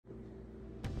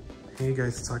Hey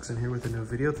guys, it's Oxen here with a new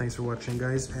video. Thanks for watching,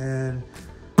 guys. And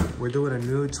we're doing a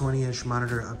new 20-inch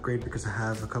monitor upgrade because I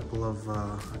have a couple of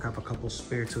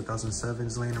spare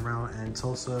 2007s laying around, and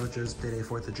Tulsa just did a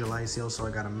 4th of July sale, so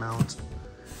I got a mount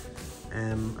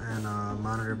and a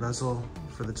monitor bezel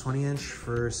for the 20-inch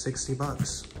for 60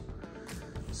 bucks.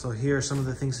 So here are some of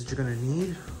the things that you're gonna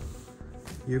need.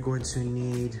 You're going to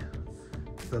need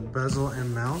the bezel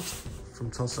and mount from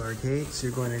Tulsa Arcades.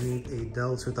 You're going to need a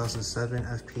Dell 2007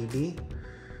 FPD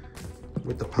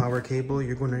with the power cable.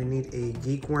 You're going to need a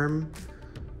Geekworm.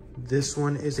 This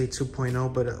one is a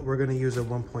 2.0, but we're going to use a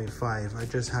 1.5. I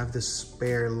just have this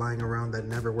spare lying around that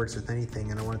never works with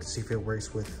anything, and I wanted to see if it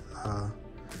works with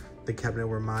the cabinet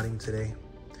we're modding today.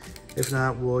 If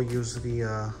not, we'll use the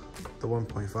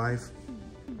 1.5.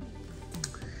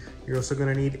 You're also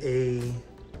going to need a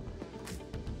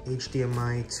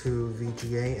HDMI to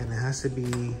VGA, and it has to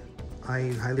be, I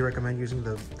highly recommend using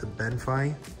the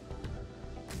BenFi.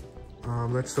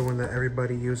 That's the one that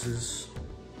everybody uses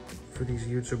for these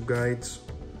YouTube guides.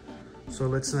 So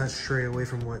let's not stray away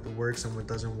from what works and what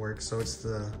doesn't work. So it's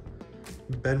the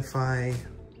BenFi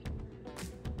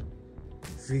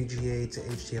VGA to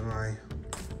HDMI,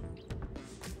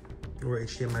 or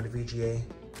HDMI to VGA.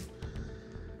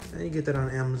 And you get that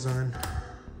on Amazon.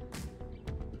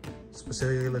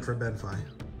 Specifically look for BenFi.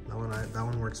 That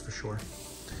one works for sure.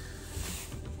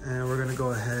 And we're gonna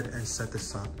go ahead and set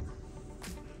this up.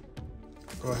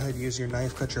 Go ahead, use your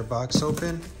knife, cut your box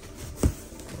open.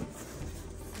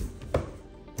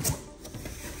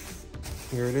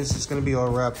 Here it is. It's gonna be all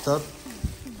wrapped up.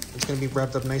 It's gonna be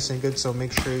wrapped up nice and good, so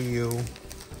make sure you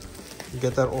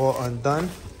get that all undone.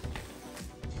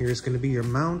 Here's gonna be your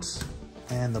mount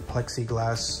and the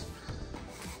plexiglass.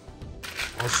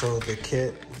 Also the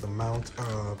kit, the mount,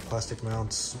 plastic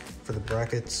mounts for the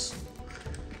brackets,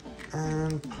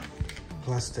 and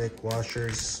plastic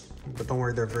washers. But don't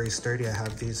worry, they're very sturdy. I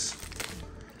have these,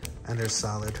 and they're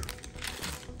solid.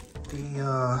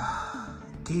 The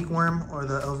Geekworm, or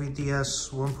the LVDS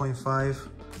 1.5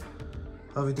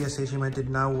 LVDS HDMI,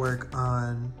 did not work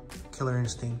on Killer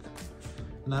Instinct.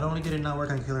 Not only did it not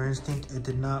work on Killer Instinct, it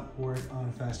did not work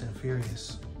on Fast and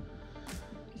Furious.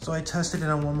 So I tested it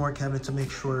on one more cabinet to make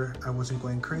sure I wasn't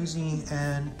going crazy,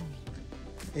 and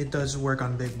it does work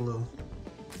on Big Blue.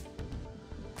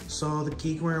 So the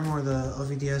Geekworm, or the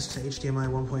LVDS to HDMI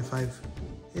 1.5,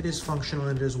 it is functional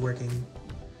and it is working.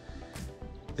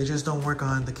 They just don't work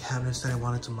on the cabinets that I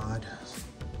wanted to mod,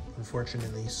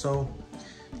 unfortunately. So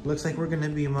looks like we're gonna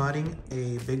be modding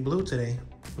a Big Blue today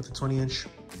with a 20-inch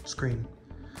screen.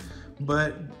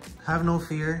 But have no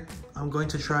fear, I'm going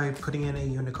to try putting in a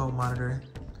Unico monitor.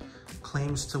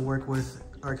 Claims to work with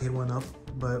Arcade 1-Up,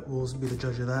 but we'll be the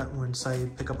judge of that. Once I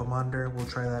pick up a monitor, we'll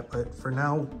try that. But for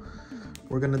now,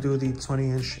 we're gonna do the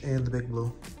 20-inch and the Big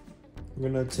Blue. We're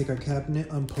gonna take our cabinet,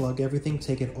 unplug everything,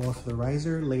 take it off the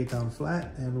riser, lay it down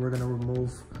flat, and we're gonna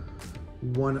remove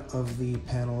one of the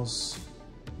panels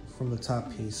from the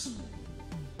top piece.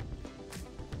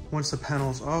 Once the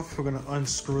panel's off, we're gonna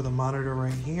unscrew the monitor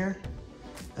right here,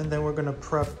 and then we're gonna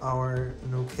prep our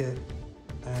new kit,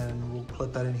 and we'll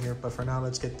put that in here. But for now,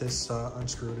 let's get this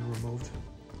unscrewed and removed.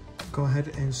 Go ahead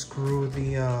and screw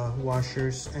the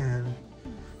washers and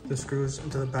the screws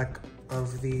into the back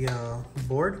of the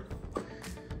board.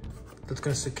 That's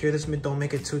gonna secure this. Don't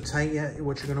make it too tight yet.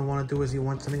 What you're gonna wanna do is you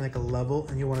want something like a level,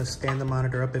 and you wanna stand the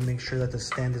monitor up and make sure that the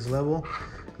stand is level.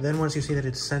 Then once you see that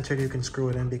it's centered, you can screw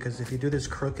it in, because if you do this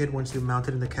crooked, once you mount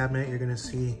it in the cabinet, you're gonna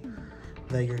see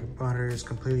that your monitor is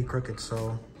completely crooked.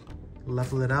 So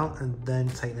level it out and then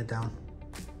tighten it down.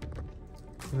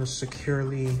 I'm gonna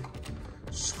securely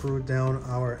screw down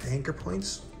our anchor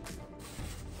points.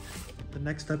 The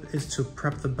next step is to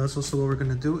prep the bezel. So what we're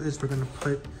gonna do is we're gonna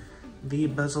put the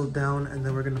bezel down, and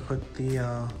then we're gonna put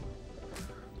the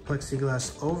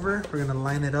plexiglass over. We're gonna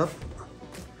line it up,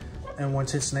 and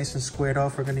once it's nice and squared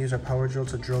off, we're gonna use our power drill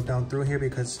to drill down through here,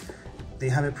 because they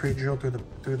have it pre-drilled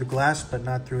through the glass, but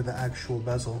not through the actual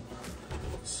bezel.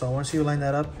 So once you line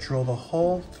that up, drill the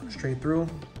hole straight through,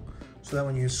 so that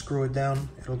when you screw it down,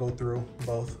 it'll go through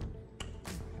both.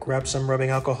 Grab some rubbing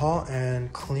alcohol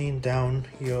and clean down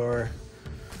your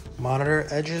monitor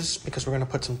edges, because we're gonna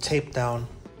put some tape down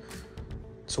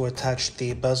to attach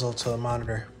the bezel to the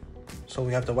monitor. So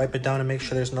we have to wipe it down and make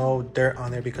sure there's no dirt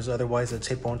on there, because otherwise the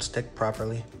tape won't stick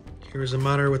properly. Here's the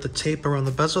monitor with the tape around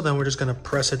the bezel. Then we're just gonna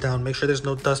press it down. Make sure there's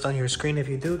no dust on your screen. If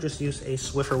you do, just use a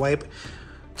Swiffer wipe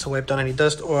to wipe down any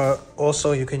dust, or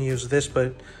also you can use this,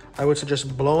 but I would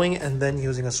suggest blowing and then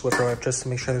using a Swiffer wipe just to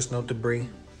make sure there's no debris.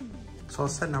 It's all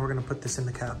set. Now we're gonna put this in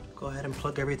the cap. Go ahead and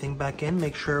plug everything back in,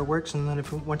 make sure it works, and then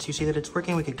once you see that it's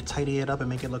working, we can tidy it up and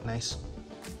make it look nice.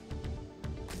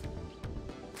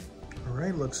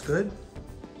 right, looks good.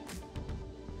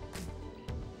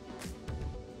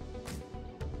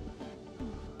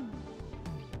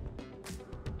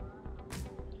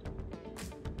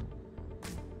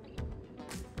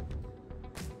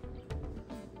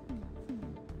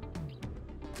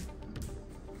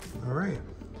 All right.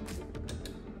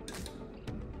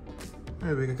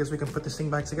 I guess we can put this thing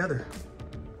back together.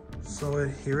 So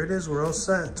here it is, we're all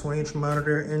set. 20-inch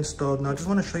monitor installed. Now I just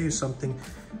want to show you something.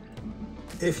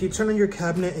 If you turn on your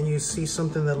cabinet and you see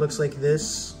something that looks like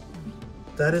this,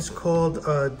 that is called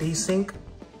desync,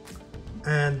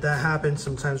 and that happens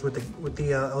sometimes with the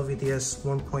LVDS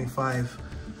 1.5.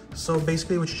 So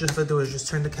basically what you just have to do is just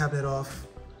turn the cabinet off,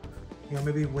 you know,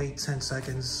 maybe wait 10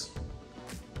 seconds,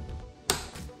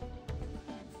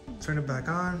 turn it back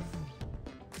on.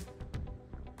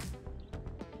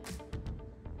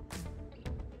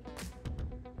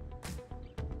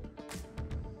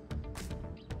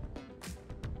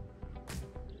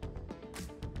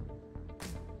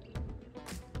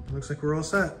 Looks like we're all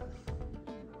set.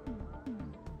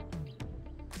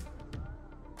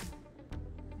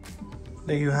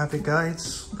 There you have it,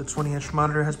 guys. The 20-inch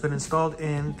monitor has been installed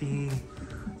in the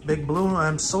Big Blue.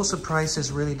 I'm so surprised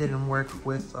this really didn't work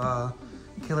with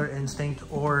Killer Instinct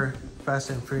or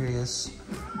Fast and Furious.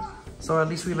 So at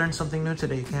least we learned something new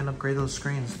today. You can't upgrade those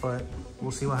screens, but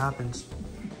we'll see what happens.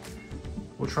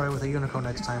 We'll try with a Unico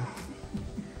next time.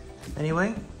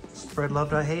 Anyway, spread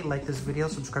love, not hate. Like this video,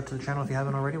 subscribe to the channel if you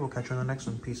haven't already. We'll catch you on the next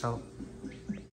one. Peace out.